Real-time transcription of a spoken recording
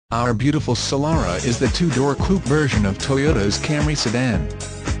Our beautiful Solara is the two-door coupe version of Toyota's Camry sedan.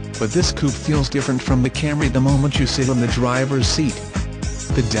 But this coupe feels different from the Camry the moment you sit on the driver's seat.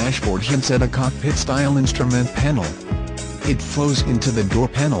 The dashboard hints at a cockpit-style instrument panel. It flows into the door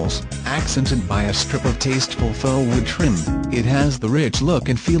panels, accented by a strip of tasteful faux wood trim. It has the rich look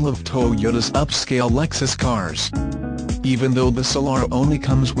and feel of Toyota's upscale Lexus cars. Even though the Solara only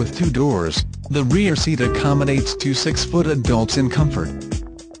comes with two doors, the rear seat accommodates two 6-foot adults in comfort.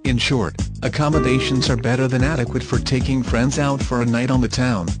 In short, accommodations are better than adequate for taking friends out for a night on the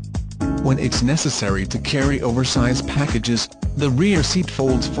town. When it's necessary to carry oversized packages, the rear seat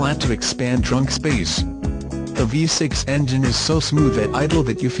folds flat to expand trunk space. The V6 engine is so smooth at idle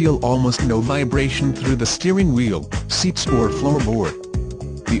that you feel almost no vibration through the steering wheel, seats or floorboard.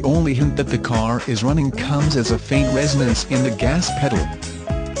 The only hint that the car is running comes as a faint resonance in the gas pedal.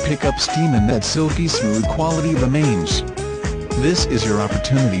 Pick up steam and that silky smooth quality remains. This is your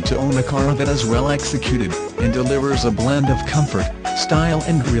opportunity to own a car that is well executed, and delivers a blend of comfort, style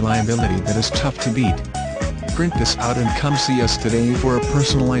and reliability that is tough to beat. Print this out and come see us today for a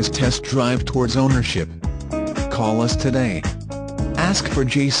personalized test drive towards ownership. Call us today. Ask for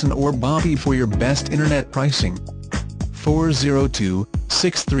Jason or Bobby for your best internet pricing.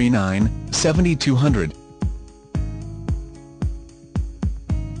 402-639-7200